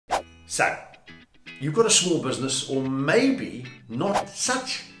So, you've got a small business, or maybe not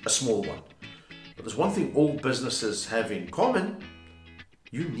such a small one. But there's one thing all businesses have in common.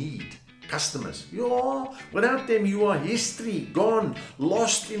 You need customers. Yeah, without them you are history, gone,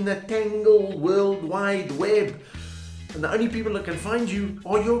 lost in the tangled world wide web. And the only people that can find you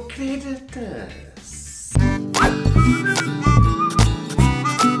are your creditors.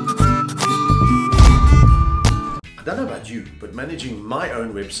 I don't know about you, but managing my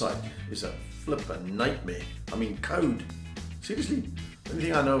own website is a flippin' nightmare. I mean, code. Seriously, the only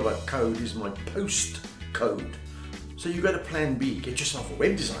thing I know about code is my post code. So you go to plan B, get yourself a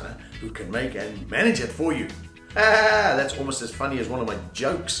web designer who can make and manage it for you. That's almost as funny as one of my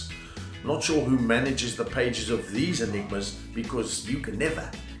jokes. Not sure who manages the pages of these enigmas because you can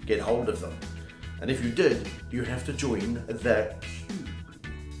never get hold of them. And if you did, you have to join the queue.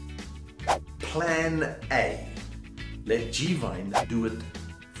 Plan A. Let Gvine do it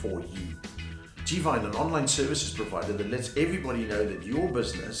for you. Gvine, an online services provider that lets everybody know that your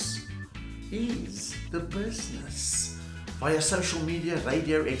business is the business. Via social media,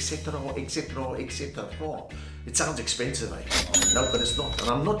 radio, etc., etc., etc. It sounds expensive, eh? No, but it's not.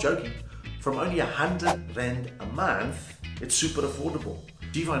 And I'm not joking. From only 100 Rand a month, it's super affordable.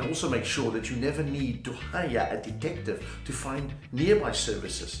 Gvine also makes sure that you never need to hire a detective to find nearby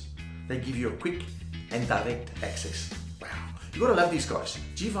services. They give you a quick and direct access. Wow, you gotta love these guys.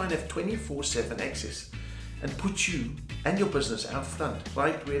 Gvine have 24/7 access and put you and your business out front,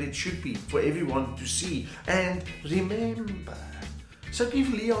 right where it should be for everyone to see and remember. So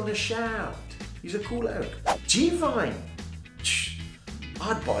give Leon a shout. He's a cool oak. Gvine,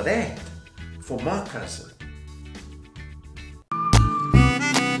 I'd buy that for my cousin.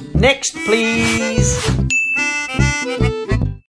 Next, please.